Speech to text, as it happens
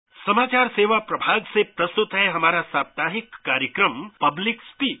समाचार सेवा प्रभाग से प्रस्तुत है हमारा साप्ताहिक कार्यक्रम पब्लिक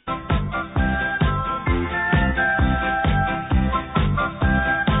स्पीक।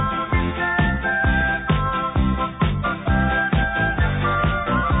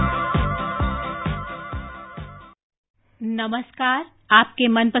 नमस्कार, आपके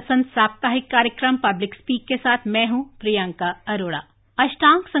मनपसंद साप्ताहिक कार्यक्रम पब्लिक स्पीक के साथ मैं हूं प्रियंका अरोड़ा।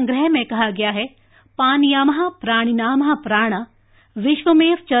 अष्टांग संग्रह में कहा गया है, पानीयामः प्राणिनामः प्राण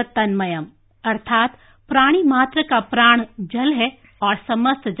विश्वमेव च तन्मयम्, अर्थात प्राणी मात्र का प्राण जल है और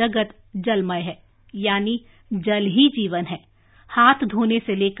समस्त जगत जलमय है, यानी जल ही जीवन है। हाथ धोने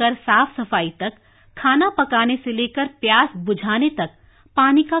से लेकर साफ सफाई तक, खाना पकाने से लेकर प्यास बुझाने तक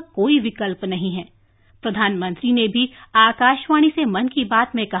पानी का कोई विकल्प नहीं है। प्रधानमंत्री ने भी आकाशवाणी से मन की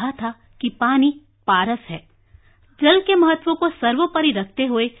बात में कहा था कि पानी पारस है। जल के महत्व को सर्वोपरि रखते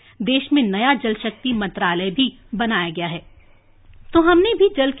हुए देश में नया जल शक्ति मंत्रालय भी बनाया गया है। तो हमने भी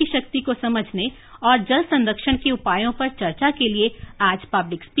जल की शक्ति को समझने और जल संरक्षण के उपायों पर चर्चा के लिए आज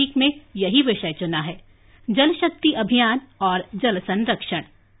पब्लिक स्पीक में यही विषय चुना है, जल शक्ति अभियान और जल संरक्षण।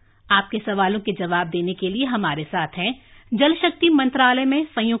 आपके सवालों के जवाब देने के लिए हमारे साथ हैं जल शक्ति मंत्रालय में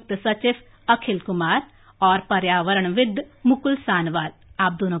संयुक्त सचिव अखिल कुमार और पर्यावरणविद मुकुल सानवाल।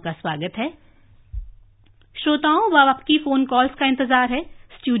 आप दोनों का स्वागत है। श्रोताओं, अब आपकी फोन कॉल्स का इंतजार है।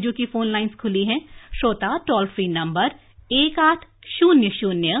 स्टूडियो की फोन लाइंस खुली हैं। श्रोता टोल फ्री नंबर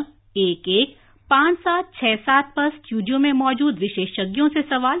 1800-11-5767 पर स्टूडियो में मौजूद विशेषज्ञों से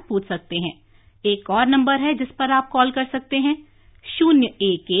सवाल पूछ सकते हैं। एक और नंबर है जिस पर आप कॉल कर सकते हैं,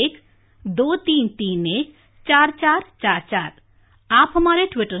 011-2331-4444। आप हमारे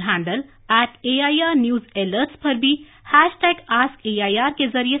Twitter handle @AIR News Alerts पर भी #AskAIR के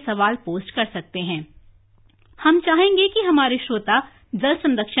जरिए सवाल पोस्ट कर सकते हैं। हम चाहेंगे कि हमारे श्रोता जल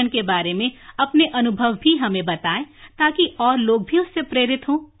संरक्षण के बारे में अपने अनुभव भी हमें बताएं, ताकि और लोग भी उससे प्रेरित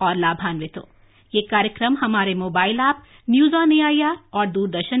हों और लाभान्वित हों। ये कार्यक्रम हमारे mobile app news on AIR और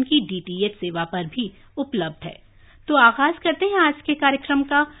दूरदर्शन की DTH सेवा पर भी उपलब्ध है। तो आगाज करते हैं आज के कार्यक्रम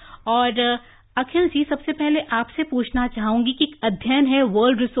का। और अखिल जी, सबसे पहले आपसे पूछना चाहूंगी कि अध्ययन है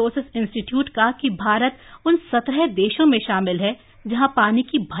वर्ल्ड रिसोर्सेज इंस्टीट्यूट का कि भारत उन 17 देशों में शामिल है जहां पानी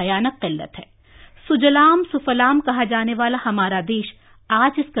की भयानक किल्लत है। सुजलाम सुफलाम कहा जाने वाला हमारा देश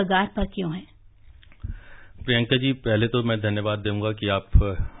आज इस कगार पर क्यों है? प्रियंका जी, पहले तो मैं धन्यवाद दूंगा कि आप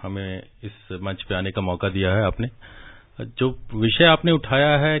हमें इस मंच पे आने का मौका दिया है। आपने जो विषय आपने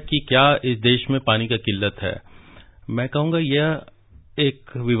उठाया है कि क्या इस देश में पानी का किल्लत है, मैं कहूंगा यह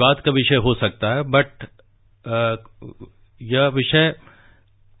एक विवाद का विषय हो सकता है, बट यह विषय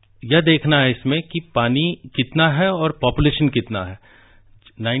यह देखना है इसमें कि पानी कितना है और पॉपुलेशन कितना है।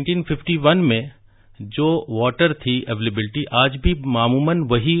 1951 में जो वाटर थी अवेलेबिलिटी, आज भी मामूमन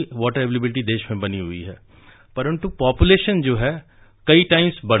वही वाटर अवेलेबिलिटी देश में बनी हुई है, परंतु पॉपुलेशन जो है कई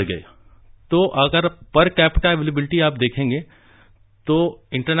टाइम्स बढ़ गए। तो अगर पर कैपिटा अवेलेबिलिटी आप देखेंगे तो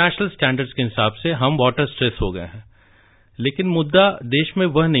इंटरनेशनल स्टैंडर्ड्स के हिसाब से हम वाटर स्ट्रेस हो गए हैं, लेकिन मुद्दा देश में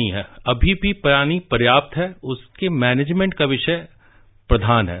वह नहीं है। अभी भी पानी पर्याप्त है, उसके मैनेजमेंट का विषय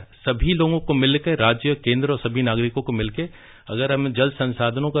प्रधान है। सभी लोगों को मिलकर, राज्य, केंद्र और सभी नागरिकों को मिलकर अगर हम जल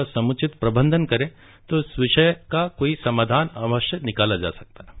संसाधनों का समुचित प्रबंधन करें तो इस विषय का कोई समाधान अवश्य निकाला जा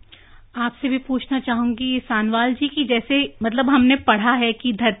सकता है। आपसे भी पूछना चाहूंगी सानवाल जी की जैसे हमने पढ़ा है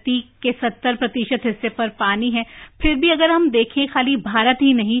कि धरती के 70% हिस्से पर पानी है, फिर भी अगर हम देखें खाली भारत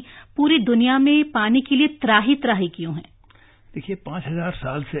ही नहीं पूरी दुनिया में पानी के लिए त्राही त्राही क्यों है? देखिए, 5000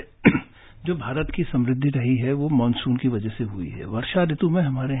 साल से जो भारत की समृद्धि रही है वो मानसून की वजह से हुई है। वर्षा ऋतु में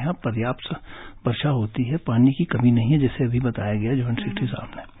हमारे यहाँ पर्याप्त वर्षा होती है, पानी की कमी नहीं है, जैसे अभी बताया गया जॉइंट सेक्रेटरी साहब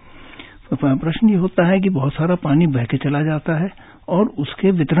ने। तो प्रश्न ये होता है कि बहुत सारा पानी बह के चला जाता है और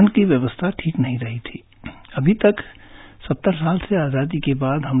उसके वितरण की व्यवस्था ठीक नहीं रही थी। अभी तक 70 साल से आजादी के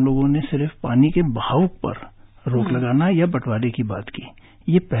बाद हम लोगों ने सिर्फ पानी के बहाव पर रोक लगाना या बंटवारे की बात की।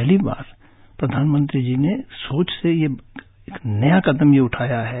 ये पहली बार प्रधानमंत्री जी ने सोच से ये एक नया कदम ये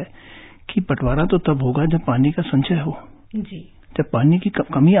उठाया है कि बंटवारा तो तब होगा जब पानी का संचय हो जी। जब पानी की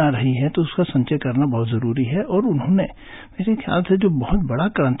कमी आ रही है तो उसका संचय करना बहुत जरूरी है। और उन्होंने मेरे ख्याल से जो बहुत बड़ा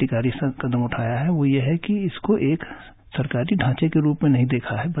क्रांतिकारी कदम उठाया है वो ये है कि इसको एक सरकारी ढांचे के रूप में नहीं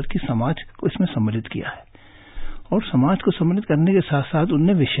देखा है, बल्कि समाज को इसमें सम्मिलित किया है। और समाज को सम्मिलित करने के साथ साथ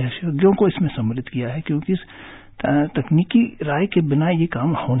उनने विशेषज्ञों को इसमें सम्मिलित किया है, क्योंकि तकनीकी राय के बिना ये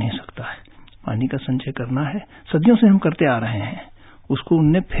काम हो नहीं सकता है। पानी का संचय करना है, सदियों से हम करते आ रहे हैं, उसको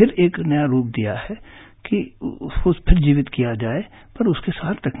उनने फिर एक नया रूप दिया है कि उसको फिर जीवित किया जाए, पर उसके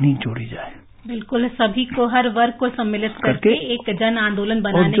साथ तकनीक जोड़ी जाए। बिल्कुल, सभी को, हर वर्ग को सम्मिलित करके एक जन आंदोलन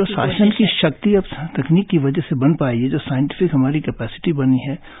बनाने की कोशिश है। और जो शासन की शक्ति अब तकनीक की वजह से बन पाई है, जो साइंटिफिक हमारी कैपेसिटी बनी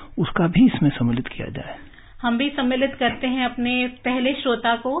है, उसका भी इसमें सम्मिलित किया जाए। हम भी सम्मिलित करते हैं अपने पहले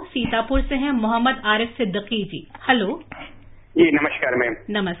श्रोता को। सीतापुर से हैं मोहम्मद आरिफ सिद्दीकी जी। हेलो जी, नमस्कार मैम।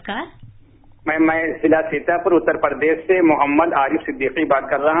 नमस्कार मैम, मैं जिला सीतापुर उत्तर प्रदेश से मोहम्मद आरिफ सिद्दीकी बात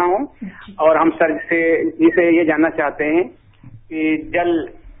कर रहा हूँ और हम सर से ये जानना चाहते हैं कि जल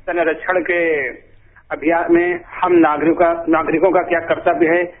संरक्षण के अभियान में हम नागरिकों का क्या कर्तव्य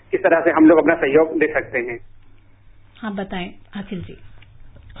है, किस तरह से हम लोग अपना सहयोग दे सकते हैं। हाँ बताएं अखिल जी।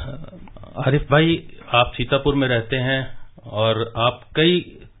 आरिफ भाई, आप सीतापुर में रहते हैं और आप कई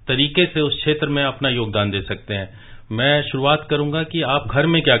तरीके से उस क्षेत्र में अपना योगदान दे सकते हैं। मैं शुरुआत करूंगा कि आप घर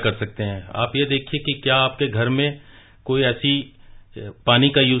में क्या कर सकते हैं। आप ये देखिए कि क्या आपके घर में कोई ऐसी पानी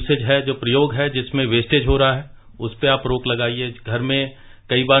का यूसेज है, जो प्रयोग है जिसमें वेस्टेज हो रहा है, उस पर आप रोक लगाइए। घर में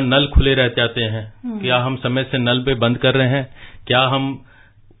कई बार नल खुले रह जाते हैं, क्या हम समय से नल पे बंद कर रहे हैं, क्या हम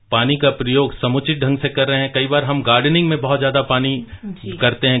पानी का प्रयोग समुचित ढंग से कर रहे हैं। कई बार हम गार्डनिंग में बहुत ज्यादा पानी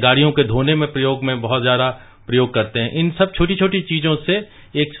करते हैं, गाड़ियों के धोने में प्रयोग में बहुत ज्यादा प्रयोग करते हैं। इन सब छोटी छोटी चीजों से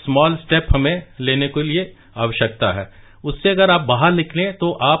एक स्मॉल स्टेप हमें लेने के लिए आवश्यकता है। उससे अगर आप बाहर निकलें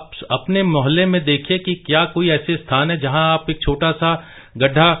तो आप अपने मोहल्ले में देखिए कि क्या कोई ऐसे स्थान है जहां आप एक छोटा सा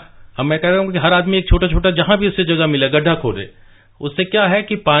गड्ढा, मैं कह रहा हूं कि हर आदमी एक छोटा छोटा जहां भी उसे जगह मिले गड्ढा खोदे। उससे क्या है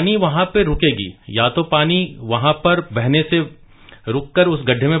कि पानी वहां पे रुकेगी, या तो पानी वहां पर बहने से रुककर उस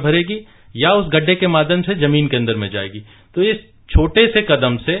गड्ढे में भरेगी या उस गड्ढे के माध्यम से जमीन के अंदर में जाएगी। तो इस छोटे से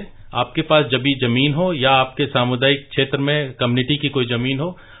कदम से, आपके पास जब भी जमीन हो या आपके सामुदायिक क्षेत्र में कम्युनिटी की कोई जमीन हो,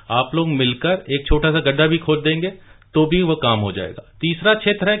 आप लोग मिलकर एक छोटा सा गड्ढा भी खोद देंगे तो भी वो काम हो जाएगा। तीसरा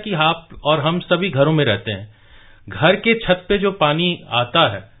क्षेत्र है कि आप और हम सभी घरों में रहते हैं, घर के छत पे जो पानी आता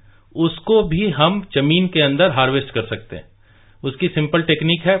है उसको भी हम जमीन के अंदर हार्वेस्ट कर सकते हैं। उसकी सिंपल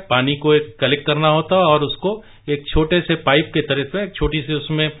टेक्निक है, पानी को एक कलेक्ट करना होता है और उसको एक छोटे से पाइप के तरह से एक छोटी सी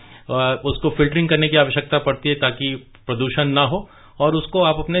उसमें उसको फिल्टरिंग करने की आवश्यकता पड़ती है ताकि प्रदूषण ना हो, और उसको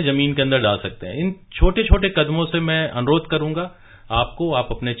आप अपने जमीन के अंदर डाल सकते हैं। इन छोटे छोटे कदमों से मैं अनुरोध करूंगा आपको, आप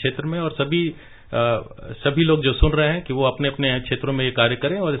अपने क्षेत्र में और सभी लोग जो सुन रहे हैं कि वो अपने अपने क्षेत्रों में ये कार्य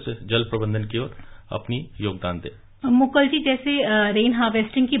करें और इस जल प्रबंधन की ओर अपनी योगदान दें। मुकुल जी, जैसे रेन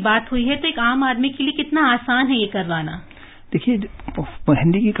हार्वेस्टिंग की बात हुई है तो एक आम आदमी के लिए कितना आसान है ये करवाना? देखिए,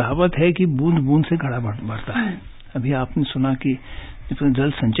 हिंदी की कहावत है कि बूंद बूंद से घड़ा बढ़ता है। अभी आपने सुना कि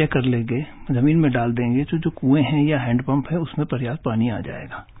जल संचय कर लेंगे, जमीन में डाल देंगे तो जो कुएं हैं या हैंडपंप है उसमें पर्याप्त पानी आ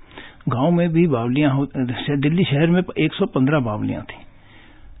जाएगा। गांव में भी बावलियां हो, दिल्ली शहर में 115 बावलियां थी।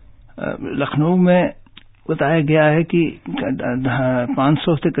 लखनऊ में बताया गया है कि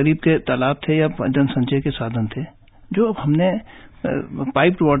 500 से करीब के तालाब थे या जन संचय के साधन थे, जो हमने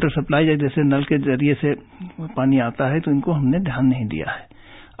पाइप वाटर सप्लाई जैसे नल के जरिए से पानी आता है तो इनको हमने ध्यान नहीं दिया है।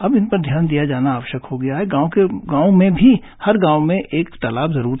 अब इन पर ध्यान दिया जाना आवश्यक हो गया है। गांव में भी हर गांव में एक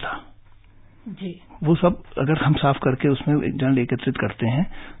तालाब जरूर था जी। वो सब अगर हम साफ करके उसमें जल एकत्रित करते हैं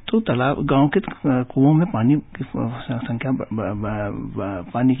तो तालाब, गांव के कुओं में पानी की संख्या,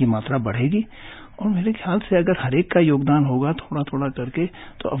 पानी की मात्रा बढ़ेगी। और मेरे ख्याल से अगर हरेक का योगदान होगा थोड़ा थोड़ा करके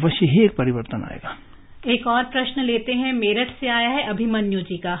तो अवश्य ही एक परिवर्तन आएगा। एक और प्रश्न लेते हैं, मेरठ से आया है अभिमन्यु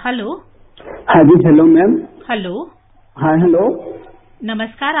जी का। हेलो। हाँ जी, हेलो मैम। हेलो। हाँ हेलो,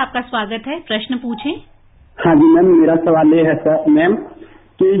 नमस्कार, आपका स्वागत है, प्रश्न पूछें। हाँ जी मैम, मेरा सवाल ये है सर मैम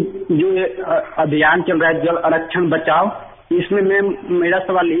कि जो अभियान चल रहा है जल आरक्षण बचाओ, इसमें मैम मेरा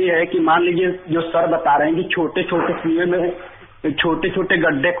सवाल ये है कि मान लीजिए जो सर बता रहे हैं कि छोटे छोटे कुएं में छोटे छोटे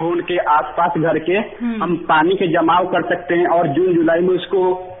गड्ढे खोद के आसपास घर के हम पानी के जमाव कर सकते हैं और जून जुलाई में उसको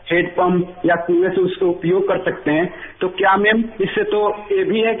हेडपंप या कुएं से उसको उपयोग कर सकते हैं, तो क्या मैम इससे तो ये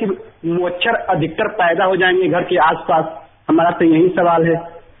भी है कि मच्छर अधिकतर पैदा हो जाएंगे घर के आसपास? हमारा तो यही सवाल है।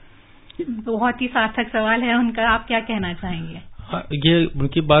 बहुत ही सार्थक सवाल है उनका, आप क्या कहना चाहेंगे? ये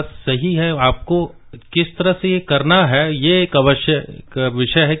उनकी बात सही है। आपको किस तरह से ये करना है, ये एक आवश्यक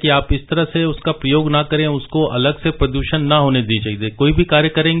विषय है कि आप इस तरह से उसका प्रयोग ना करें, उसको अलग से प्रदूषण ना होने दीजिए। कोई भी कार्य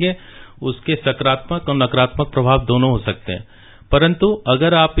करेंगे उसके सकारात्मक और नकारात्मक प्रभाव दोनों हो सकते हैं, परंतु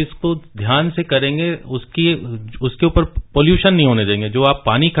अगर आप इसको ध्यान से करेंगे, उसके ऊपर पोल्यूशन नहीं होने देंगे। जो आप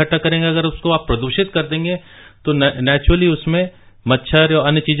पानी इकट्ठा करेंगे अगर उसको आप प्रदूषित कर देंगे तो नेचुरली उसमें मच्छर और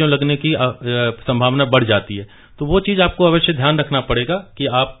अन्य चीजों लगने की संभावना बढ़ जाती है। तो वो चीज आपको अवश्य ध्यान रखना पड़ेगा कि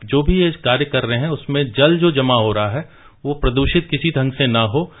आप जो भी ये कार्य कर रहे हैं उसमें जल जो जमा हो रहा है वो प्रदूषित किसी ढंग से ना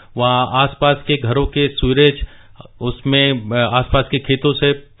हो। वहां आसपास के घरों के सीवरेज, उसमें आसपास के खेतों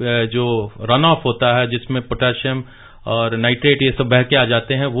से जो रन ऑफ होता है जिसमें पोटेशियम और नाइट्रेट ये सब बह के आ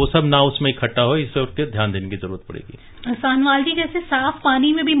जाते हैं, वो सब ना उसमें इकट्ठा हो, इस पर ध्यान देने की जरूरत पड़ेगी। सानवाल जी, जैसे साफ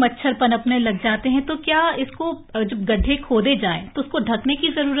पानी में भी मच्छर पनपने लग जाते हैं तो क्या इसको जब गड्ढे खोदे जाएं तो उसको ढकने की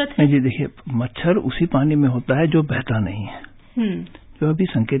जरूरत है? जी देखिए, मच्छर उसी पानी में होता है जो बहता नहीं है। जो अभी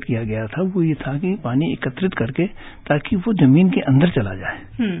संकेत किया गया था वो ये था कि पानी एकत्रित करके ताकि वो जमीन के अंदर चला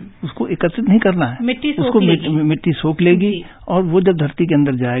जाए। उसको एकत्रित नहीं करना है, उसको मिट्टी सोख लेगी और वो जब धरती के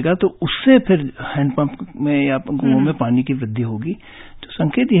अंदर जाएगा तो उससे फिर हैंडपंप में या कुओं में पानी की वृद्धि होगी। तो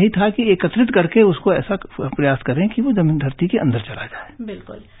संकेत यही था कि एकत्रित करके उसको ऐसा प्रयास करें कि वो जमीन धरती के अंदर चला जाए।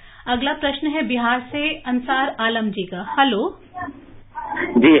 बिल्कुल। अगला प्रश्न है बिहार से अंसार आलम जी का। हेलो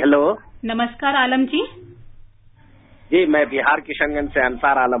जी। हेलो, नमस्कार आलम जी। जी, मैं बिहार किशनगंज से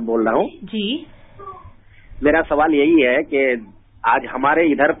अंसार आलम बोल रहा हूँ जी। मेरा सवाल यही है कि आज हमारे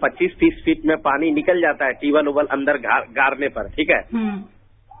इधर 25-30 फीट में पानी निकल जाता है टीवल उबल अंदर गाड़ने पर, ठीक है।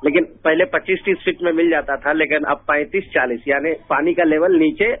 लेकिन पहले 25-30 फीट में मिल जाता था, लेकिन अब 35-40 यानी पानी का लेवल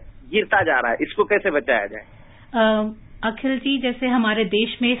नीचे गिरता जा रहा है। इसको कैसे बचाया जाए? अखिल जी, जैसे हमारे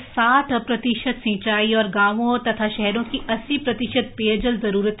देश में 60% सिंचाई और गांवों तथा शहरों की 80% पेयजल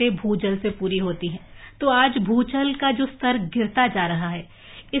जरूरतें भूजल से पूरी होती हैं। तो आज भूजल का जो स्तर गिरता जा रहा है,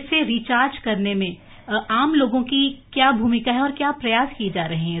 इसे रिचार्ज करने में आम लोगों की क्या भूमिका है और क्या प्रयास किए जा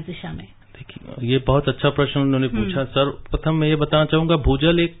रहे हैं इस दिशा में? देखिए, ये बहुत अच्छा प्रश्न उन्होंने पूछा। सर्वप्रथम मैं ये बताना चाहूंगा,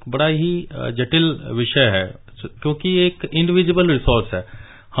 भूजल एक बड़ा ही जटिल विषय है क्योंकि एक इंडिविजुअल रिसोर्स है।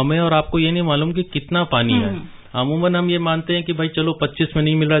 हमें और आपको ये नहीं मालूम कि कितना पानी है। अमूमन हम ये मानते हैं कि भाई चलो 25 में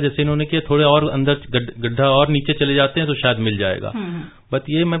नहीं मिल रहा, जैसे इन्होंने किया, थोड़े और अंदर गड्ढा और नीचे चले जाते हैं तो शायद मिल जाएगा। बट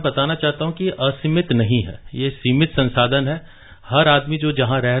ये मैं बताना चाहता हूं कि ये असीमित नहीं है, ये सीमित संसाधन है। हर आदमी जो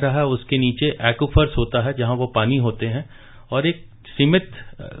जहां रह रहा है उसके नीचे एक्वाफर्स होता है जहां वो पानी होते हैं और एक सीमित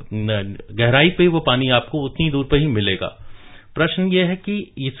गहराई पे वो पानी आपको उतनी दूर पे ही मिलेगा। प्रश्न ये है कि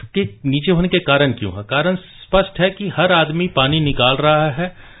इसके नीचे होने के कारण क्यों है? कारण स्पष्ट है कि हर आदमी पानी निकाल रहा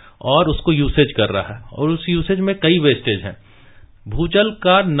है और उसको यूसेज कर रहा है और उस यूसेज में कई वेस्टेज हैं। भूजल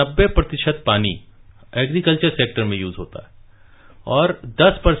का 90% पानी एग्रीकल्चर सेक्टर में यूज होता है और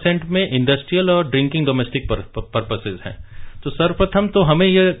 10% में इंडस्ट्रियल और ड्रिंकिंग डोमेस्टिक पर्पसेज हैं। तो सर्वप्रथम तो हमें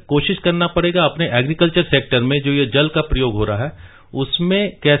यह कोशिश करना पड़ेगा अपने एग्रीकल्चर सेक्टर में जो ये जल का प्रयोग हो रहा है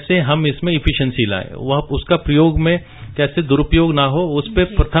उसमें कैसे हम इसमें इफिशिएंसी लाएं, वह उसका प्रयोग में कैसे दुरुपयोग ना हो, उस पर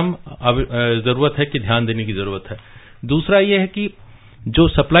प्रथम जरूरत है कि ध्यान देने की जरूरत है। दूसरा यह है कि जो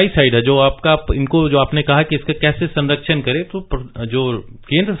सप्लाई साइड है, जो आपका इनको जो आपने कहा कि इसका कैसे संरक्षण करें, तो जो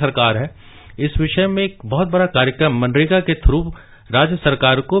केंद्र सरकार है इस विषय में एक बहुत बड़ा कार्यक्रम मनरेगा के थ्रू राज्य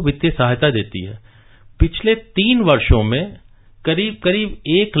सरकार को वित्तीय सहायता देती है। पिछले 3 वर्षों में करीब करीब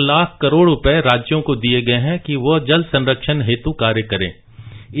 1 लाख करोड़ रुपए राज्यों को दिए गए हैं कि वह जल संरक्षण हेतु कार्य करें।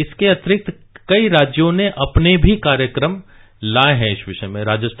 इसके अतिरिक्त कई राज्यों ने अपने भी कार्यक्रम लाए हैं इस विषय में।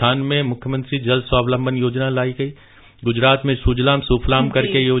 राजस्थान में मुख्यमंत्री जल स्वावलंबन योजना लाई गई, गुजरात में सुजलाम सुफलाम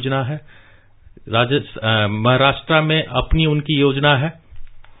करके योजना है, महाराष्ट्र में अपनी उनकी योजना है।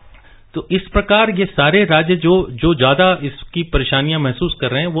 तो इस प्रकार ये सारे राज्य जो ज्यादा इसकी परेशानियां महसूस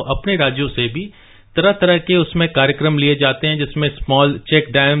कर रहे हैं वो अपने राज्यों से भी तरह तरह के उसमें कार्यक्रम लिए जाते हैं जिसमें small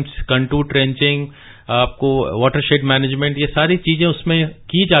check dams, contour trenching, आपको वाटरशेड मैनेजमेंट, ये सारी चीजें उसमें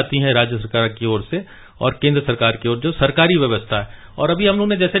की जाती हैं राज्य सरकार की ओर से और केंद्र सरकार की ओर जो सरकारी व्यवस्था है। और अभी हम लोगों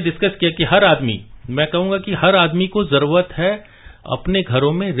ने जैसे डिस्कस किया कि हर आदमी, मैं कहूंगा कि हर आदमी को जरूरत है अपने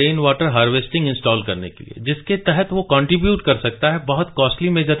घरों में रेन वाटर हार्वेस्टिंग इंस्टॉल करने के लिए, जिसके तहत वो कंट्रीब्यूट कर सकता है। बहुत कॉस्टली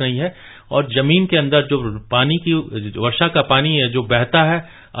मेजर नहीं है और जमीन के अंदर जो पानी की वर्षा का पानी है जो बहता है,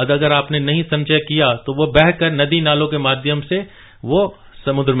 अगर आपने नहीं संचय किया तो वो बहकर नदी नालों के माध्यम से वो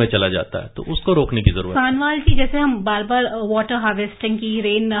समुद्र में चला जाता है, तो उसको रोकने की जरूरत है। सानवाल जी, जैसे हम बार बार वाटर हार्वेस्टिंग की,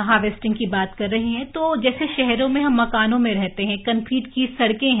 रेन हार्वेस्टिंग की बात कर रहे हैं, तो जैसे शहरों में हम मकानों में रहते हैं, कंक्रीट की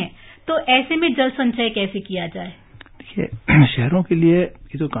सड़कें हैं, तो ऐसे में जल संचय कैसे किया जाए? देखिए, शहरों के लिए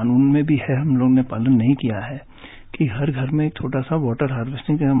ये तो कानून में भी है, हम लोग ने पालन नहीं किया है कि हर घर में एक छोटा सा वाटर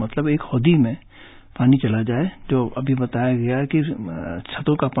हार्वेस्टिंग का मतलब एक हौदी में पानी चला जाए, जो अभी बताया गया कि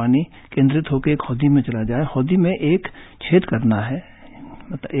छतों का पानी केंद्रित होकर एक हौदी में चला जाए। हौदी में एक छेद करना है,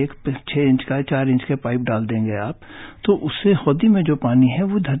 मतलब एक 6 इंच का 4 इंच का पाइप डाल देंगे आप, तो उससे हौदी में जो पानी है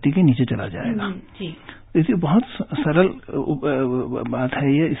वो धरती के नीचे चला जाएगा। देखिए, बहुत सरल बात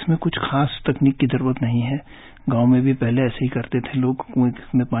है ये, इसमें कुछ खास तकनीक की जरूरत नहीं है। गांव में भी पहले ऐसे ही करते थे लोग कुएं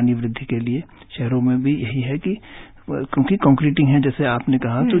में पानी वृद्धि के लिए। शहरों में भी यही है कि क्योंकि कंक्रीटिंग है जैसे आपने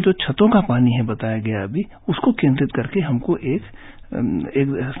कहा, तो जो छतों का पानी है बताया गया अभी, उसको केंद्रित करके हमको एक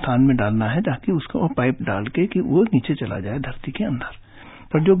स्थान में डालना है ताकि उसको पाइप डाल के कि वो नीचे चला जाए धरती के अंदर।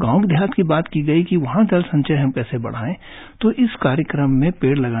 पर जो गांव देहात की बात की गई कि वहां जल संचय हम कैसे बढ़ाएं, तो इस कार्यक्रम में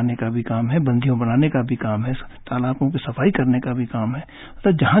पेड़ लगाने का भी काम है, बंधियों बनाने का भी काम है, तालाबों की सफाई करने का भी काम है।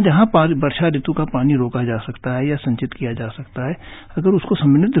 तो जहां जहां वर्षा ऋतु का पानी रोका जा सकता है या संचित किया जा सकता है, अगर उसको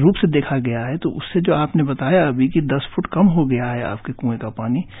सम्मिलित रूप से देखा गया है, तो उससे जो आपने बताया अभी कि 10 फुट कम हो गया है आपके कुएं का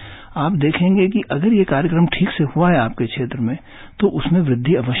पानी, आप देखेंगे कि अगर ये कार्यक्रम ठीक से हुआ है आपके क्षेत्र में तो उसमें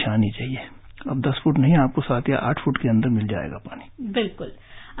वृद्धि अवश्य आनी चाहिए। अब 10 फुट नहीं, आपको 7 या 8 फुट के अंदर मिल जाएगा पानी। बिल्कुल।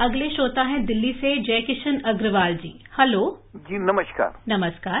 अगले श्रोता हैं दिल्ली से जयकिशन अग्रवाल जी। हेलो जी, नमस्कार।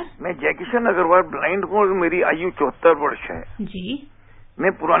 नमस्कार। मैं जयकिशन अग्रवाल ब्लाइंड हूँ और मेरी आयु 74 वर्ष है जी।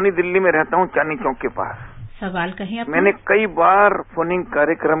 मैं पुरानी दिल्ली में रहता हूँ, चांदनी चौक के पास। सवाल कहें अपना। मैंने कई बार फोनिंग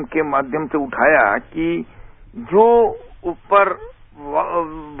कार्यक्रम के माध्यम से उठाया कि जो ऊपर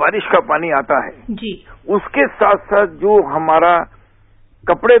बारिश का पानी आता है जी, उसके साथ साथ जो हमारा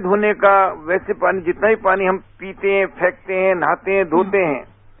कपड़े धोने का वैसे पानी, जितना ही पानी हम पीते हैं, फेंकते हैं, नहाते हैं, धोते हैं,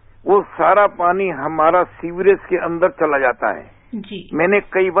 वो सारा पानी हमारा सीवरेज के अंदर चला जाता है जी। मैंने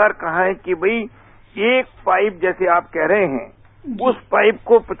कई बार कहा है कि भाई एक पाइप जैसे आप कह रहे हैं, उस पाइप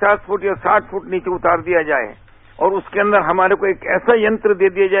को 50 फुट या 60 फुट नीचे उतार दिया जाए और उसके अंदर हमारे को एक ऐसा यंत्र दे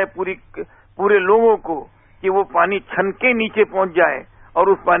दिया जाए पूरे लोगों को कि वो पानी छन के नीचे पहुंच जाए और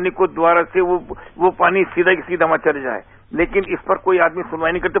उस पानी को द्वारा से वो पानी सीधा की सीधा वहां चले जाए। लेकिन इस पर कोई आदमी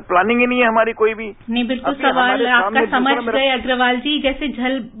सुनवाई नहीं करते, प्लानिंग ही नहीं है हमारी कोई भी। नहीं, बिल्कुल सवाल आपका समझ गए अग्रवाल जी। जैसे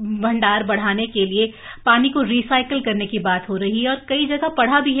जल भंडार बढ़ाने के लिए पानी को रिसाइकिल करने की बात हो रही है और कई जगह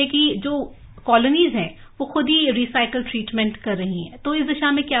पढ़ा भी है कि जो कॉलोनीज हैं वो खुद ही रिसाइकिल ट्रीटमेंट कर रही हैं, तो इस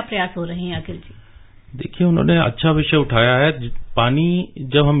दिशा में क्या प्रयास हो रहे हैं अखिल जी? देखिए, उन्होंने अच्छा विषय उठाया है। पानी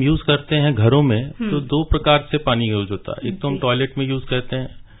जब हम यूज करते हैं घरों में तो 2 प्रकार से पानी यूज होता है। एक तो हम टॉयलेट में यूज करते हैं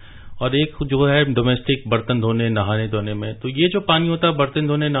और एक जो है डोमेस्टिक बर्तन धोने, नहाने धोने में। तो ये जो पानी होता है बर्तन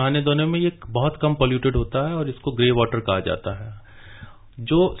धोने, नहाने धोने में, ये बहुत कम पॉल्यूटेड होता है और इसको ग्रे वाटर कहा जाता है।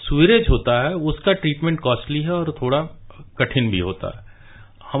 जो सीवरेज होता है उसका ट्रीटमेंट कॉस्टली है और थोड़ा कठिन भी होता है।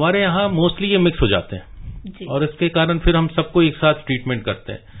 हमारे यहाँ मोस्टली ये मिक्स हो जाते हैं और इसके कारण फिर हम सबको एक साथ ट्रीटमेंट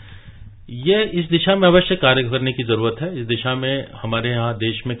करते हैं। ये इस दिशा में अवश्य कार्य करने की जरूरत है। इस दिशा में हमारे यहाँ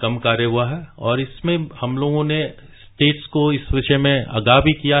देश में कम कार्य हुआ है और इसमें हम लोगों ने स्टेट्स को इस विषय में आगाह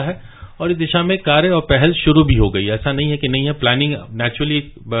भी किया है और इस दिशा में कार्य और पहल शुरू भी हो गई। ऐसा नहीं है कि नहीं है, प्लानिंग नेचुरली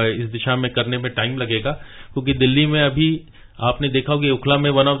इस दिशा में करने में टाइम लगेगा, क्योंकि दिल्ली में अभी आपने देखा होगा उखला में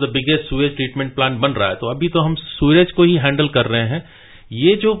one of the biggest sewage treatment plant बन रहा है। तो अभी तो हम सुएज को ही हैंडल कर रहे हैं।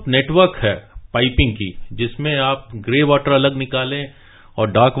 ये जो नेटवर्क है पाइपिंग की, जिसमें आप ग्रे वाटर अलग निकालें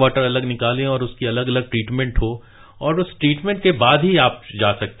और डार्क वाटर अलग निकालें और उसकी अलग अलग ट्रीटमेंट हो और उस ट्रीटमेंट के बाद ही आप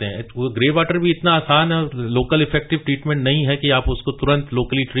जा सकते हैं। वो ग्रे वाटर भी इतना आसान है, लोकल इफेक्टिव ट्रीटमेंट नहीं है कि आप उसको तुरंत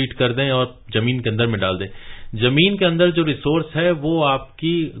लोकली ट्रीट कर दें और जमीन के अंदर में डाल दें। जमीन के अंदर जो रिसोर्स है वो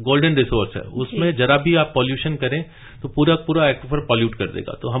आपकी गोल्डन रिसोर्स है, उसमें जरा भी आप पॉल्यूशन करें तो पूरा एक्वीफर पॉल्यूट कर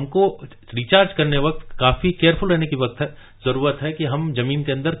देगा। तो हमको रिचार्ज करने वक्त काफी केयरफुल रहने की जरूरत है कि हम जमीन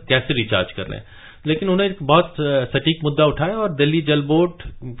के अंदर कैसे रिचार्ज कर रहे हैं। लेकिन उन्होंने एक बहुत सटीक मुद्दा उठाया और दिल्ली जल बोर्ड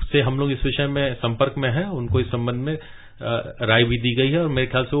से हम लोग इस विषय में संपर्क में हैं। उनको इस संबंध में राय भी दी गई है और मेरे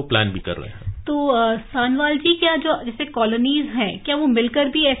ख्याल से वो प्लान भी कर रहे हैं। तो सानवाल जी, क्या जो जैसे कॉलोनीज हैं, क्या वो मिलकर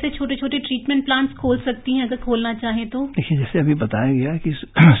भी ऐसे छोटे छोटे ट्रीटमेंट प्लांट्स खोल सकती हैं अगर खोलना चाहें तो? देखिए, जैसे अभी बताया गया कि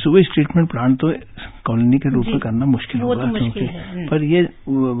सुवेज ट्रीटमेंट प्लांट तो कॉलोनी के रूप में करना मुश्किल होगा, क्योंकि पर ये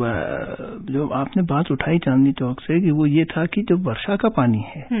जो आपने बात उठाई चांदनी चौक से कि वो ये था कि जो वर्षा का पानी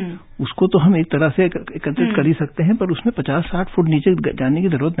है उसको तो हम एक तरह से एकत्रित कर ही सकते हैं, पर उसमें 50-60 फुट नीचे जाने की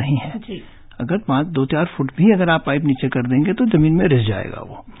जरूरत नहीं है। अगर 2-4 फुट भी अगर आप पाइप नीचे कर देंगे तो जमीन में रिस जाएगा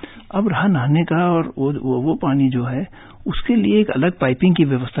वो। अब रहा नहाने का और वो पानी जो है उसके लिए एक अलग पाइपिंग की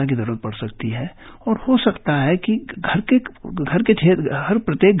व्यवस्था की जरूरत पड़ सकती है और हो सकता है कि घर के क्षेत्र, हर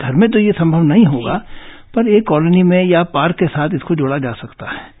प्रत्येक घर में तो ये संभव नहीं होगा, पर एक कॉलोनी में या पार्क के साथ इसको जोड़ा जा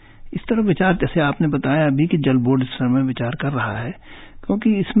सकता है। इस तरह विचार, जैसे आपने बताया अभी कि जल बोर्ड इस समय विचार कर रहा है, क्योंकि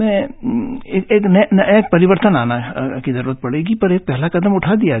इसमें एक नया परिवर्तन आना की जरूरत पड़ेगी, पर एक पहला कदम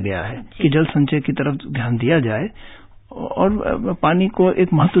उठा दिया गया है कि जल संचय की तरफ ध्यान दिया जाए और पानी को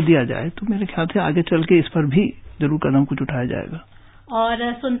एक महत्व दिया जाए। तो मेरे ख्याल से आगे चल के इस पर भी जरूर कदम कुछ उठाया जाएगा।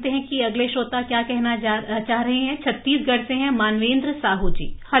 और सुनते हैं कि अगले श्रोता क्या कहना चाह रहे हैं। छत्तीसगढ़ से हैं मानवेंद्र साहू जी।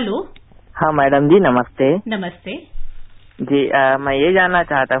 हेलो। हाँ मैडम जी, नमस्ते। नमस्ते जी। मैं ये जानना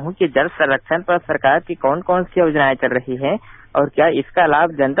चाहता हूँ कि जल संरक्षण पर सरकार की कौन कौन सी योजनाएं चल रही है और क्या इसका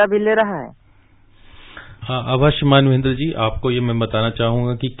लाभ जनता भी ले रहा है? हाँ, अवश्य मानवेंद्र जी, आपको ये मैं बताना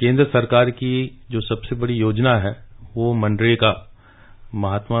चाहूंगा कि केंद्र सरकार की जो सबसे बड़ी योजना है वो MNREGA,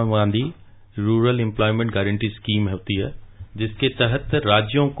 Mahatma Gandhi rural employment guarantee scheme होती है, जिसके तहत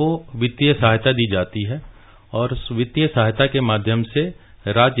राज्यों को वित्तीय सहायता दी जाती है और उस वित्तीय सहायता के माध्यम से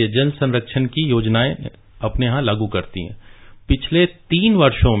राज्य जल संरक्षण की योजनाएं अपने यहाँ लागू करती हैं। पिछले 3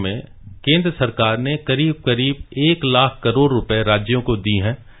 वर्षों में केंद्र सरकार ने करीब 1 लाख करोड़ रुपए राज्यों को दी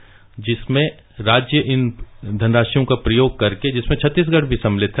हैं, जिसमें राज्य इन धनराशियों का प्रयोग करके, जिसमें छत्तीसगढ़ भी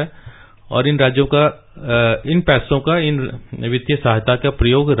सम्मिलित है, और इन राज्यों का इन पैसों का, इन वित्तीय सहायता का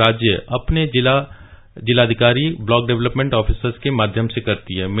प्रयोग राज्य अपने जिलाधिकारी, ब्लॉक डेवलपमेंट ऑफिसर्स के माध्यम से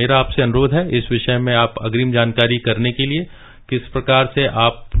करती है। मेरा आपसे अनुरोध है इस विषय में आप अग्रिम जानकारी करने के लिए किस प्रकार से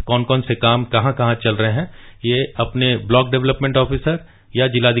आप कौन कौन से काम कहाँ कहाँ चल रहे हैं, ये अपने ब्लॉक डेवलपमेंट ऑफिसर या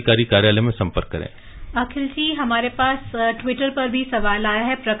जिलाधिकारी कार्यालय में संपर्क करें। अखिल जी, हमारे पास ट्विटर पर भी सवाल आया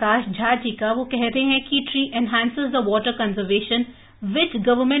है प्रकाश झा जी का। वो कह रहे हैं कि tree enhances the water conservation, which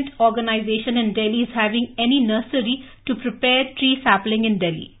government organization in Delhi is having any nursery to prepare tree sapling in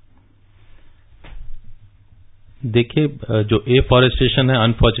Delhi? देखिए, जो एफॉरेस्टेशन है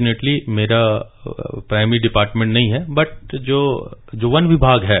अनफॉर्चुनेटली मेरा प्राइमरी डिपार्टमेंट नहीं है, बट जो वन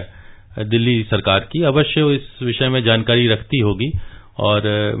विभाग है दिल्ली सरकार की अवश्य इस विषय में जानकारी रखती होगी,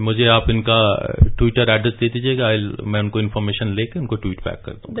 और मुझे आप इनका ट्विटर एड्रेस दे दीजिएगा, मैं उनको इन्फॉर्मेशन लेकर उनको ट्वीट बैक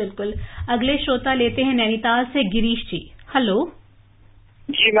कर दूंगा। बिल्कुल। अगले श्रोता लेते हैं नैनीताल से गिरीश जी। हेलो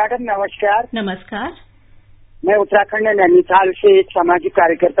जी मैडम, नमस्कार। नमस्कार। मैं उत्तराखंड नैनीताल से एक सामाजिक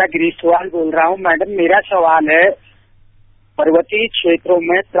कार्यकर्ता गिरीश सवाल बोल रहा हूं। मैडम, मेरा सवाल है, पर्वतीय क्षेत्रों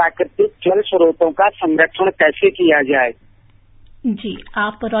में प्राकृतिक जल स्रोतों का संरक्षण कैसे किया जाए? जी,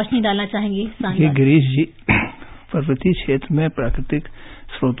 आप रोशनी डालना चाहेंगे? ये गिरीश जी, पर्वतीय क्षेत्र में प्राकृतिक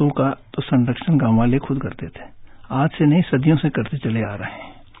स्रोतों का तो संरक्षण गांव वाले खुद करते थे, आज से नहीं सदियों से करते चले आ रहे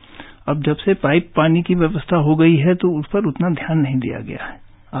हैं। अब जब से पाइप पानी की व्यवस्था हो गई है तो उस पर उतना ध्यान नहीं दिया गया है।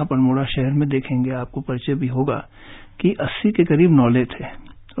 आप अल्मोड़ा शहर में देखेंगे, आपको परिचय भी होगा कि 80 के करीब नौले थे,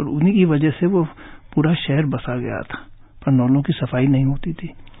 और उन्हीं की वजह से वो पूरा शहर बसा गया था, पर नौलों की सफाई नहीं होती थी।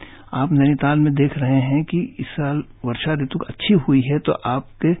 आप नैनीताल में देख रहे हैं कि इस साल वर्षा ऋतु अच्छी हुई है तो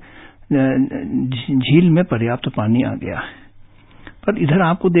आपके झील में पर्याप्त पानी आ गया है, पर इधर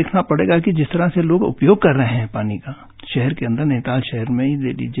आपको देखना पड़ेगा कि जिस तरह से लोग उपयोग कर रहे हैं पानी का, शहर के अंदर नैनीताल शहर में ही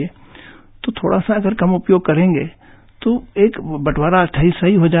दे लीजिए, तो थोड़ा सा अगर कम उपयोग करेंगे तो एक बंटवारा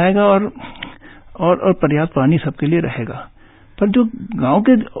सही हो जाएगा और पर्याप्त पानी सबके लिए रहेगा। पर जो गांव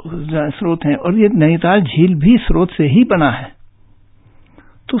के स्रोत हैं, और ये नैनीताल झील भी स्रोत से ही बना है,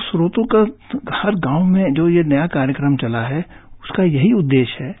 तो स्रोतों का हर गांव में जो ये नया कार्यक्रम चला है उसका यही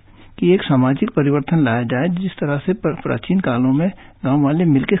उद्देश्य है कि एक सामाजिक परिवर्तन लाया जाए। जिस तरह से प्राचीन कालों में गांव वाले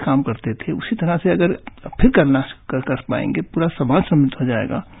मिलकर काम करते थे, उसी तरह से अगर फिर कर पाएंगे, पूरा समाज सम्मिलित हो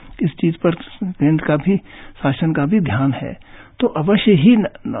जाएगा। इस चीज पर केंद्र का भी, शासन का भी ध्यान है, तो अवश्य ही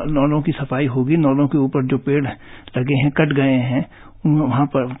नौलों की सफाई होगी। नौलों के ऊपर जो पेड़ लगे हैं, कट गए हैं, वहां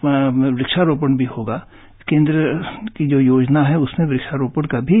पर वृक्षारोपण भी होगा। केंद्र की जो योजना है उसमें वृक्षारोपण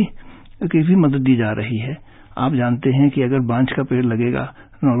की भी मदद दी जा रही है। आप जानते हैं कि अगर बांज का पेड़ लगेगा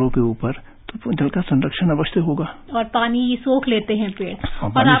नौलों के ऊपर तो जल का संरक्षण अवश्य होगा। और पानी सोख लेते हैं पेड़,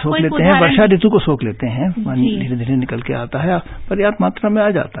 पानी सोख लेते हैं, वर्षा ऋतु को सोख लेते हैं, पानी धीरे धीरे निकल के आता है, पर्याप्त मात्रा में आ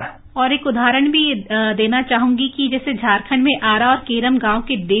जाता है। और एक उदाहरण भी देना चाहूंगी कि जैसे झारखंड में आरा और केरम गांव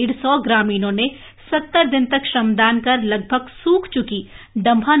के 150 ग्रामीणों ने 70 दिन तक श्रमदान कर लगभग सूख चुकी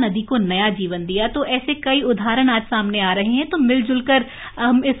डंभा नदी को नया जीवन दिया। तो ऐसे कई उदाहरण आज सामने आ रहे हैं, तो मिलजुल कर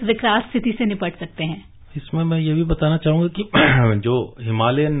हम इस विकराल स्थिति से निपट सकते हैं। इसमें मैं ये भी बताना चाहूंगा कि जो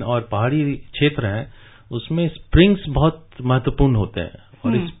हिमालयन और पहाड़ी क्षेत्र हैं उसमें स्प्रिंग्स बहुत महत्वपूर्ण होते हैं,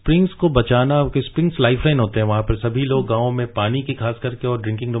 और स्प्रिंग्स को बचाना, स्प्रिंग्स लाइफलाइन होते हैं। वहां पर सभी लोग गांव में पानी की खास करके और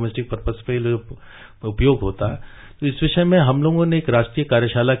ड्रिंकिंग डोमेस्टिक पर्पस पे उपयोग होता है। तो इस विषय में हम लोगों ने एक राष्ट्रीय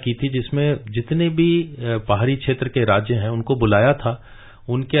कार्यशाला की थी जिसमें जितने भी पहाड़ी क्षेत्र के राज्य हैं उनको बुलाया था,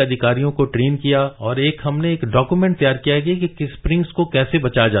 उनके अधिकारियों को ट्रेन किया, और हमने एक डॉक्यूमेंट तैयार किया है कि स्प्रिंग्स को कैसे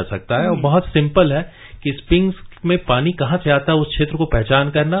बचाया जा सकता है। और बहुत सिंपल है कि स्प्रिंग्स में पानी कहां से आता है उस क्षेत्र को पहचान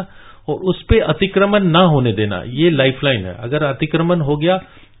करना और उस पे अतिक्रमण ना होने देना, ये लाइफलाइन है। अगर अतिक्रमण हो गया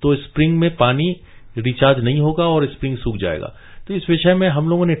तो स्प्रिंग में पानी रिचार्ज नहीं होगा और स्प्रिंग सूख जाएगा। तो इस विषय में हम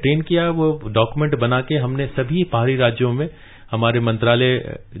लोगों ने ट्रेन किया, वो डॉक्यूमेंट बना के हमने सभी पहाड़ी राज्यों में हमारे मंत्रालय,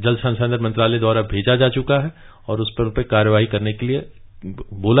 जल संसाधन मंत्रालय द्वारा भेजा जा चुका है, और उस पर कार्रवाई करने के लिए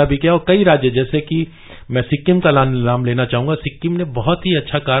बोला भी गया। और कई राज्य, जैसे कि मैं सिक्किम का नाम लेना चाहूंगा, सिक्किम ने बहुत ही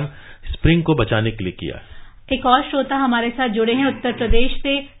अच्छा काम स्प्रिंग को बचाने के लिए किया। एक और श्रोता हमारे साथ जुड़े हैं उत्तर प्रदेश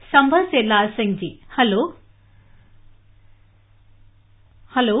से, संभल से लाल सिंह जी। हेलो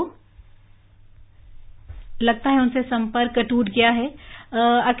हेलो, लगता है उनसे संपर्क टूट गया है।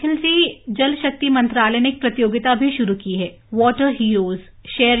 अखिल जी, जल शक्ति मंत्रालय ने एक प्रतियोगिता भी शुरू की है, water heroes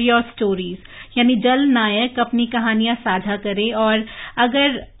share your stories, यानी जल नायक अपनी कहानियां साझा करें। और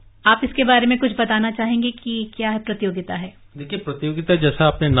अगर आप इसके बारे में कुछ बताना चाहेंगे कि क्या है प्रतियोगिता है? देखिए, प्रतियोगिता जैसा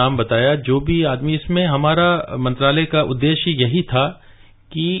आपने नाम बताया, जो भी आदमी, इसमें हमारा मंत्रालय का उद्देश्य यही था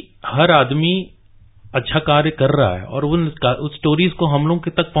कि हर आदमी अच्छा कार्य कर रहा है और उस स्टोरीज को हम लोग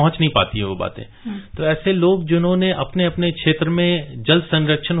तक पहुंच नहीं पाती है वो बातें। तो ऐसे लोग जिन्होंने अपने अपने क्षेत्र में जल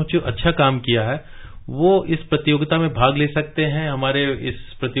संरक्षण अच्छा काम किया है, वो इस प्रतियोगिता में भाग ले सकते हैं। हमारे इस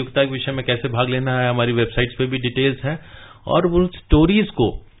प्रतियोगिता के विषय में कैसे भाग लेना है, हमारी वेबसाइट्स पे भी डिटेल्स हैं। और उन स्टोरीज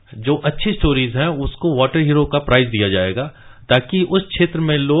को, जो अच्छी स्टोरीज हैं, उसको वाटर हीरो का प्राइज दिया जाएगा, ताकि उस क्षेत्र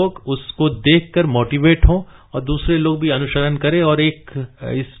में लोग उसको देखकर मोटिवेट हों और दूसरे लोग भी अनुसरण करें और एक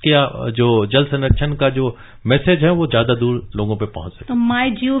इसके जो जल संरक्षण का जो मैसेज है वो ज्यादा दूर लोगों पे पहुंच सके। तो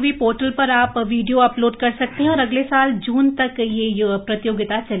MyGov पोर्टल पर आप वीडियो अपलोड कर सकते हैं और अगले साल जून तक ये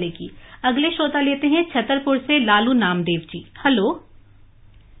प्रतियोगिता चलेगी। अगले श्रोता लेते हैं छतरपुर से लालू नामदेव जी। हेलो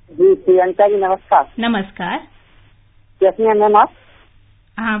जी प्रियंका जी नमस्कार। नमस्कार, कैसी हैं मैम आप?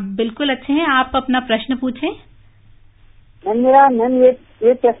 हाँ बिल्कुल अच्छे हैं, आप अपना प्रश्न पूछें। मैम मेरा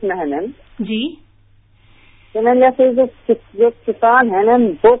ये प्रश्न है मैम जी। तो मैम जैसे जो किसान है मैम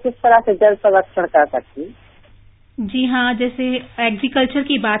वो किस तरह से जल संरक्षण कर सकती? जी हाँ, जैसे एग्रीकल्चर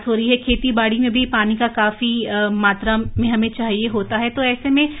की बात हो रही है, खेती बाड़ी में भी पानी का काफी मात्रा में हमें चाहिए होता है, तो ऐसे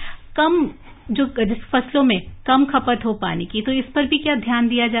में कम जिस फसलों में कम खपत हो पानी की, तो इस पर भी क्या ध्यान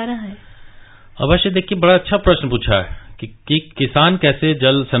दिया जा रहा है? अवश्य, देखिए बड़ा अच्छा प्रश्न पूछा है कि किसान कैसे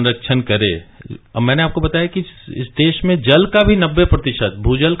जल संरक्षण करे। अब मैंने आपको बताया कि इस देश में जल का भी 90%,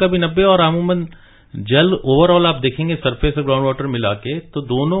 भूजल का भी 90% और अमूमन जल ओवरऑल आप देखेंगे सरफेस और ग्राउंड वाटर मिला के तो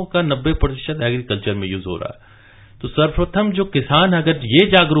दोनों का 90% एग्रीकल्चर में यूज हो रहा है। तो सर्वप्रथम जो किसान अगर ये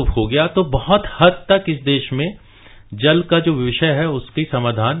जागरूक हो गया तो बहुत हद तक इस देश में जल का जो विषय है उसकी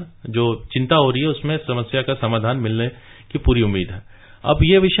समाधान, जो चिंता हो रही है उसमें समस्या का समाधान मिलने की पूरी उम्मीद है। अब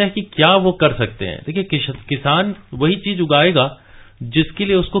ये विषय कि क्या वो कर सकते हैं, देखिए किसान वही चीज उगाएगा जिसके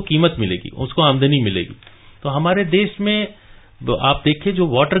लिए उसको कीमत मिलेगी, उसको आमदनी मिलेगी। तो हमारे देश में आप देखिए जो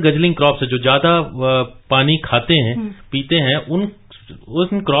वाटर गजलिंग क्रॉप्स है, जो ज्यादा पानी खाते हैं पीते हैं,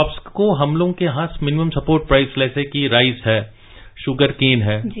 उन क्रॉप्स को हम लोगों के यहाँ मिनिमम सपोर्ट प्राइस जैसे कि राइस है, शुगर केन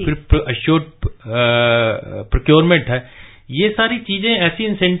है, फिर अश्योर्ड प्रोक्योरमेंट है, ये सारी चीजें ऐसी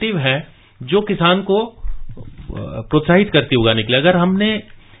इंसेंटिव है जो किसान को प्रोत्साहित करती उगाने के लिए। अगर हमने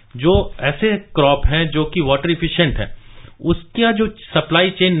जो ऐसे क्रॉप हैं जो कि वाटर इफिशिएंट है, उसका जो सप्लाई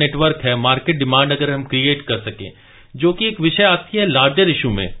चेन नेटवर्क है, मार्केट डिमांड अगर हम क्रिएट कर सकें, जो कि एक विषय आती है लार्जर इशू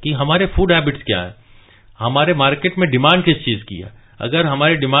में कि हमारे फूड हैबिट्स क्या है, हमारे मार्केट में डिमांड किस चीज की है। अगर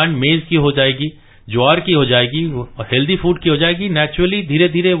हमारी डिमांड मेज की हो जाएगी, ज्वार की हो जाएगी, हेल्दी फूड की हो जाएगी, नेचुरली धीरे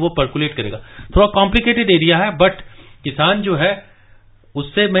धीरे वो पर्कुलेट करेगा। थोड़ा कॉम्प्लिकेटेड एरिया है, बट किसान जो है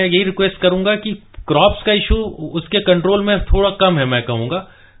उससे मैं यही रिक्वेस्ट करूंगा कि क्रॉप्स का इशू उसके कंट्रोल में थोड़ा कम है, मैं कहूंगा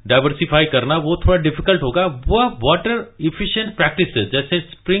डाइवर्सिफाई करना वो थोड़ा डिफिकल्ट होगा। वो वाटर इफिशिएंट प्रैक्टिसेस जैसे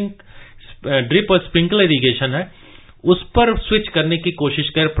ड्रिप और स्प्रिंकलर इरिगेशन है, उस पर स्विच करने की कोशिश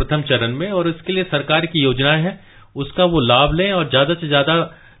कर प्रथम चरण में, और इसके लिए सरकार की योजनाएं हैं, उसका वो लाभ लें और ज्यादा से ज्यादा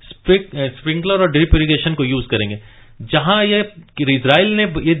स्प्रिंकलर और ड्रिप इरिगेशन को यूज करेंगे। जहां ये इजराइल ने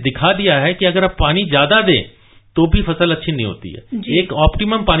ये दिखा दिया है कि अगर आप पानी ज्यादा दें तो भी फसल अच्छी नहीं होती है, एक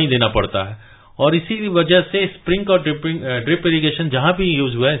ऑप्टिमम पानी देना पड़ता है। और इसी वजह से स्प्रिंक और ड्रिप इरिगेशन जहां भी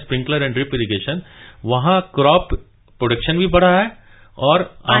यूज हुआ है, स्प्रिंकलर एंड ड्रिप इरिगेशन, वहां क्रॉप प्रोडक्शन भी बढ़ा है और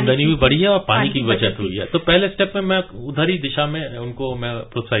आमदनी भी बढ़ी है और पानी की बचत हुई है। तो पहले स्टेप में मैं उधर ही दिशा में उनको मैं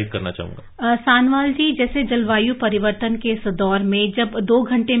प्रोत्साहित करना चाहूंगा। सानवाल जी, जैसे जलवायु परिवर्तन के इस दौर में जब 2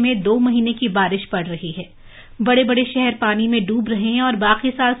 घंटे में 2 महीने की बारिश पड़ रही है, बड़े बड़े शहर पानी में डूब रहे हैं और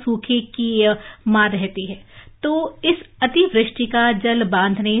बाकी साल सूखे की मार रहती है, तो इस अतिवृष्टि का जल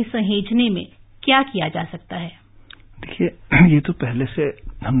बांधने सहेजने में क्या किया जा सकता है? देखिए ये तो पहले से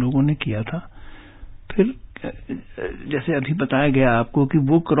हम लोगों ने किया था, फिर जैसे अभी बताया गया आपको कि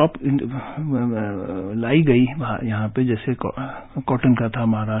वो क्रॉप लाई गई यहाँ पे, जैसे कॉटन का था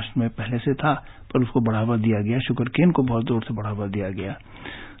महाराष्ट्र में पहले से था, पर उसको बढ़ावा दिया गया, शुगर केन को बहुत जोर से बढ़ावा दिया गया,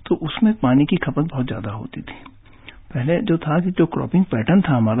 तो उसमें पानी की खपत बहुत ज्यादा होती थी। पहले जो था कि जो क्रॉपिंग पैटर्न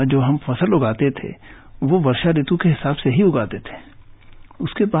था हमारा, जो हम फसल उगाते थे वो वर्षा ऋतु के हिसाब से ही उगाते थे।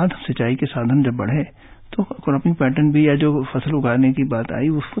 उसके बाद सिंचाई के साधन जब बढ़े तो क्रॉपिंग पैटर्न भी, या जो फसल उगाने की बात आई,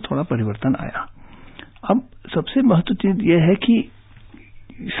 उसको थोड़ा परिवर्तन आया। अब सबसे महत्वपूर्ण चीज यह है कि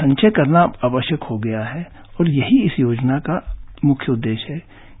संचय करना आवश्यक हो गया है, और यही इस योजना का मुख्य उद्देश्य है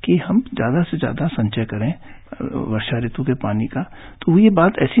कि हम ज्यादा से ज्यादा संचय करें वर्षा ऋतु के पानी का। तो ये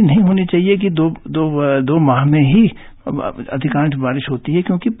बात ऐसी नहीं होनी चाहिए कि दो माह में ही अधिकांश बारिश होती है,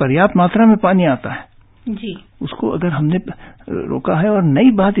 क्योंकि पर्याप्त मात्रा में पानी आता है जी, उसको अगर हमने रोका है। और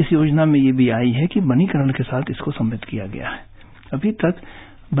नई बात इस योजना में ये भी आई है कि वनीकरण के साथ इसको सम्मिलित किया गया है। अभी तक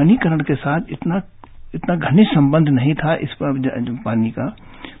वनीकरण के साथ इतना घनिष्ठ संबंध नहीं था इस पानी का,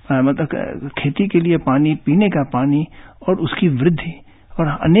 मतलब खेती के लिए पानी, पीने का पानी और उसकी वृद्धि और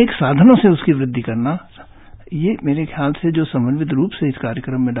अनेक साधनों से उसकी वृद्धि करना, ये मेरे ख्याल से जो समन्वित रूप से इस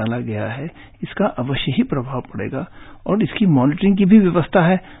कार्यक्रम में डाला गया है, इसका अवश्य ही प्रभाव पड़ेगा। और इसकी मॉनिटरिंग की भी व्यवस्था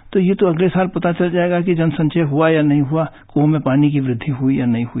है, तो ये तो अगले साल पता चल जाएगा कि जनसंचय हुआ या नहीं हुआ, कुओं में पानी की वृद्धि हुई या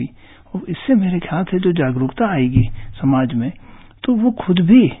नहीं हुई। और इससे मेरे ख्याल से जो जागरूकता आएगी समाज में, तो वो खुद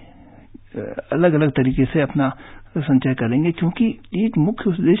भी अलग अलग तरीके से अपना संचय करेंगे। क्योंकि एक मुख्य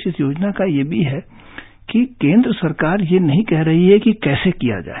उद्देश्य इस योजना का ये भी है कि केंद्र सरकार ये नहीं कह रही है कि कैसे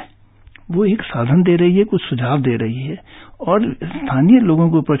किया जाए, वो एक साधन दे रही है, कुछ सुझाव दे रही है और स्थानीय लोगों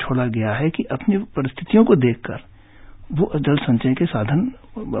के ऊपर छोड़ा गया है कि अपनी परिस्थितियों को देखकर वो जल संचय के साधन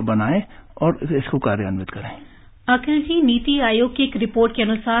बनाएं और इसको कार्यान्वित करें। अखिल जी, नीति आयोग की एक रिपोर्ट के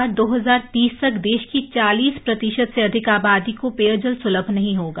अनुसार 2030 तक देश की 40% से अधिक आबादी को पेयजल सुलभ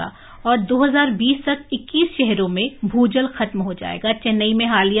नहीं होगा और 2020 तक 21 शहरों में भूजल खत्म हो जाएगा। चेन्नई में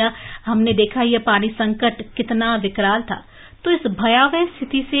हालिया हमने देखा यह पानी संकट कितना विकराल था। तो इस भयावह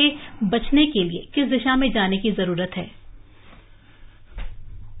स्थिति से बचने के लिए किस दिशा में जाने की जरूरत है?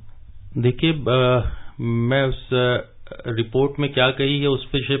 देखिए, मैं उस रिपोर्ट में क्या कही है उस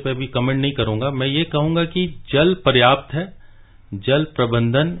विषय पर भी कमेंट नहीं करूंगा। मैं ये कहूंगा कि जल पर्याप्त है, जल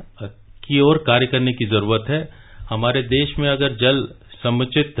प्रबंधन की ओर कार्य करने की जरूरत है। हमारे देश में अगर जल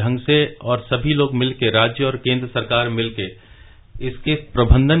समुचित ढंग से और सभी लोग मिलकर, राज्य और केंद्र सरकार मिलकर इसके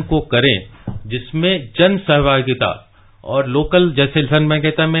प्रबंधन को करें, जिसमें जन सहभागिता और लोकल, जैसे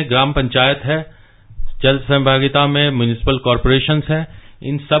सहभागिता में ग्राम पंचायत है, जल सहभागिता में म्युनिसिपल कॉर्पोरेशंस है,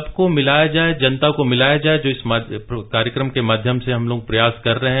 इन सबको मिलाया जाए, जनता को मिलाया जाए, जो इस कार्यक्रम के माध्यम से हम लोग प्रयास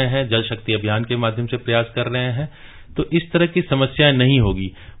कर रहे हैं, जल शक्ति अभियान के माध्यम से प्रयास कर रहे हैं, तो इस तरह की समस्याएं नहीं होगी।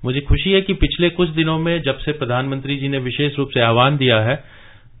 मुझे खुशी है कि पिछले कुछ दिनों में जब से प्रधानमंत्री जी ने विशेष रूप से आह्वान दिया है,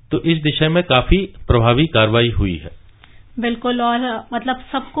 तो इस दिशा में काफी प्रभावी कार्रवाई हुई है। बिल्कुल, और मतलब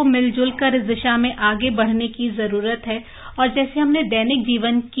सबको मिलजुल कर इस दिशा में आगे बढ़ने की जरूरत है। और जैसे हमने दैनिक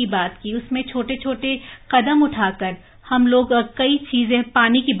जीवन की बात की, उसमें छोटे छोटे कदम उठाकर हम लोग कई चीजें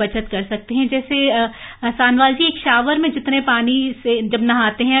पानी की बचत कर सकते हैं। जैसे सानवाल जी, एक शावर में जितने पानी से जब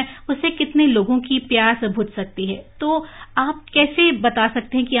नहाते हैं उससे कितने लोगों की प्यास बुझ सकती है। तो आप कैसे बता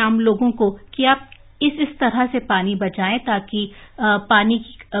सकते हैं कि आम लोगों को कि आप इस तरह से पानी बचाएं ताकि पानी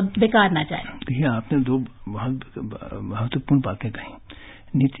की बेकार ना जाए? देखिए, आपने दो महत्वपूर्ण बातें कही।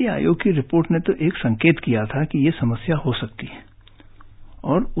 नीति आयोग की रिपोर्ट ने तो एक संकेत किया था कि ये समस्या हो सकती है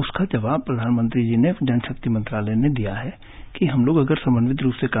और उसका जवाब प्रधानमंत्री जी ने, जनशक्ति मंत्रालय ने दिया है कि हम लोग अगर समन्वित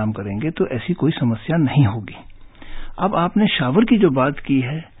रूप से काम करेंगे तो ऐसी कोई समस्या नहीं होगी। अब आपने शावर की जो बात की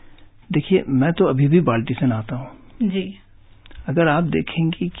है, देखिए मैं तो अभी भी बाल्टी से नहाता हूं जी। अगर आप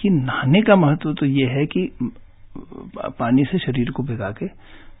देखेंगे कि नहाने का महत्व तो ये है कि पानी से शरीर को भिगा के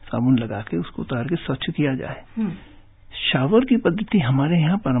साबुन लगा के उसको उतार के स्वच्छ किया जाए। शावर की पद्धति हमारे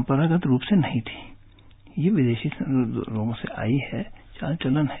यहाँ परंपरागत रूप से नहीं थी, ये विदेशी लोगों से आई है, चाल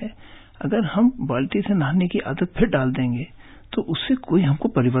चलन है। अगर हम बाल्टी से नहाने की आदत फिर डाल देंगे तो उससे कोई हमको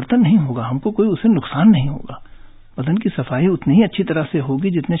परिवर्तन नहीं होगा, हमको कोई उससे नुकसान नहीं होगा। बदन की सफाई उतनी ही अच्छी तरह से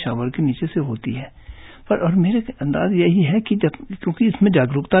होगी जितने शावर के नीचे से होती है। पर और मेरे अंदाज यही है कि जब क्योंकि इसमें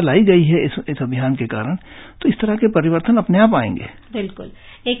जागरूकता लाई गई है इस अभियान के कारण, तो इस तरह के परिवर्तन अपने आप आएंगे। बिल्कुल।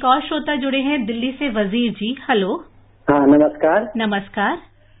 एक और श्रोता जुड़े हैं दिल्ली से, वजीर जी। हेलो। हाँ, नमस्कार। नमस्कार।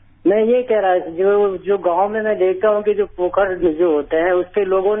 मैं ये कह रहा हूँ, जो गांव में मैं देखता हूँ कि जो पोखर जो होते हैं उस पे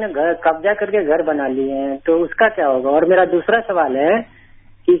लोगों ने कब्जा करके घर बना लिए हैं, तो उसका क्या होगा? और मेरा दूसरा सवाल है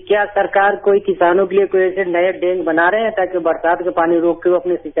कि क्या सरकार कोई किसानों के लिए कोई ऐसे नए डैम बना रहे हैं ताकि बरसात के पानी रोक के वो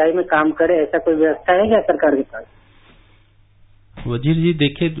अपनी सिंचाई में काम करे? ऐसा कोई व्यवस्था है क्या सरकार के पास? वजीर जी,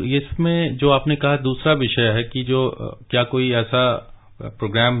 देखिए, इसमें जो आपने कहा दूसरा विषय है कि जो क्या कोई ऐसा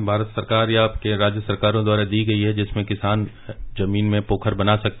प्रोग्राम भारत सरकार या आपके राज्य सरकारों द्वारा दी गई है जिसमें किसान जमीन में पोखर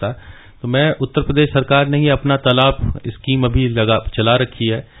बना सकता है। तो मैं उत्तर प्रदेश सरकार ने ही अपना तालाब स्कीम अभी चला रखी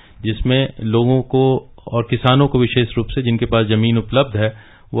है, जिसमें लोगों को और किसानों को विशेष रूप से जिनके पास जमीन उपलब्ध है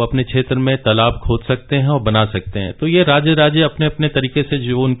वो अपने क्षेत्र में तालाब खोद सकते हैं और बना सकते हैं। तो ये राज्य अपने अपने तरीके से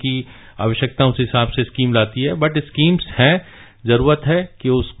जो उनकी आवश्यकता उस हिसाब से स्कीम लाती है, बट स्कीम्स हैं, जरूरत है कि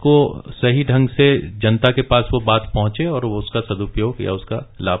उसको सही ढंग से जनता के पास वो बात पहुंचे और वो उसका सदुपयोग या उसका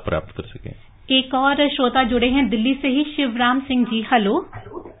लाभ प्राप्त कर सके। एक और श्रोता जुड़े हैं दिल्ली से ही, शिवराम सिंह जी। हेलो।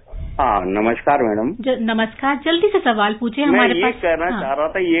 हाँ, नमस्कार मैडम। नमस्कार, जल्दी से सवाल पूछे। हमारे पास कहना चाह रहा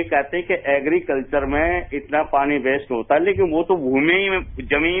था, ये कहते हैं कि एग्रीकल्चर में इतना पानी वेस्ट होता है, लेकिन वो तो भूमि में,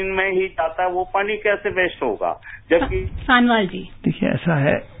 जमीन में ही जाता है, वो पानी कैसे वेस्ट होगा? जबकि सानवाल जी, देखिए ऐसा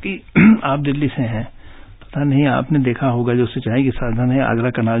है कि आप दिल्ली से हैं, पता नहीं आपने देखा होगा जो सिंचाई के साधन है, आगरा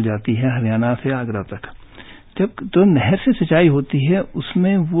कनाल जाती है हरियाणा से आगरा तक। जब तो नहर से सिंचाई होती है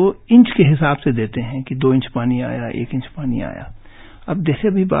उसमें वो इंच के हिसाब से देते हैं कि 2 इंच पानी आया, 1 इंच पानी आया। अब जैसे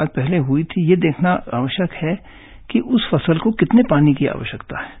अभी बात पहले हुई थी, ये देखना आवश्यक है कि उस फसल को कितने पानी की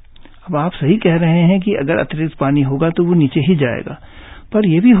आवश्यकता है। अब आप सही कह रहे हैं कि अगर अतिरिक्त पानी होगा तो वो नीचे ही जाएगा, पर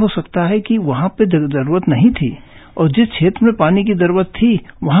यह भी हो सकता है कि वहां पे जरूरत नहीं थी और जिस क्षेत्र में पानी की जरूरत थी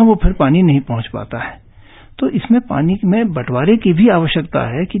वहां वो फिर पानी नहीं पहुंच पाता है। तो इसमें पानी में बंटवारे की भी आवश्यकता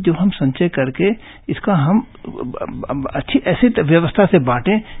है कि जो हम संचय करके इसका हम अच्छी ऐसी व्यवस्था से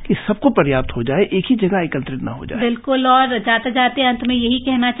बांटें कि सबको पर्याप्त हो जाए, एक ही जगह एकत्रित ना हो जाए। बिल्कुल। और जाते जाते अंत में यही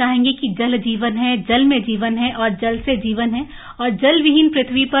कहना चाहेंगे कि जल जीवन है, जल में जीवन है और जल से जीवन है, और जल विहीन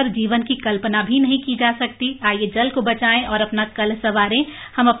पृथ्वी पर जीवन की कल्पना भी नहीं की जा सकती। आइए जल को बचाएं और अपना कल संवारें।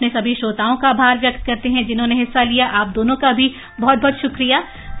 हम अपने सभी श्रोताओं का आभार व्यक्त करते हैं जिन्होंने हिस्सा लिया। आप दोनों का भी बहुत बहुत शुक्रिया।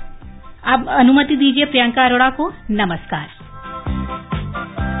 अब अनुमति दीजिए प्रियंका अरोड़ा को। नमस्कार।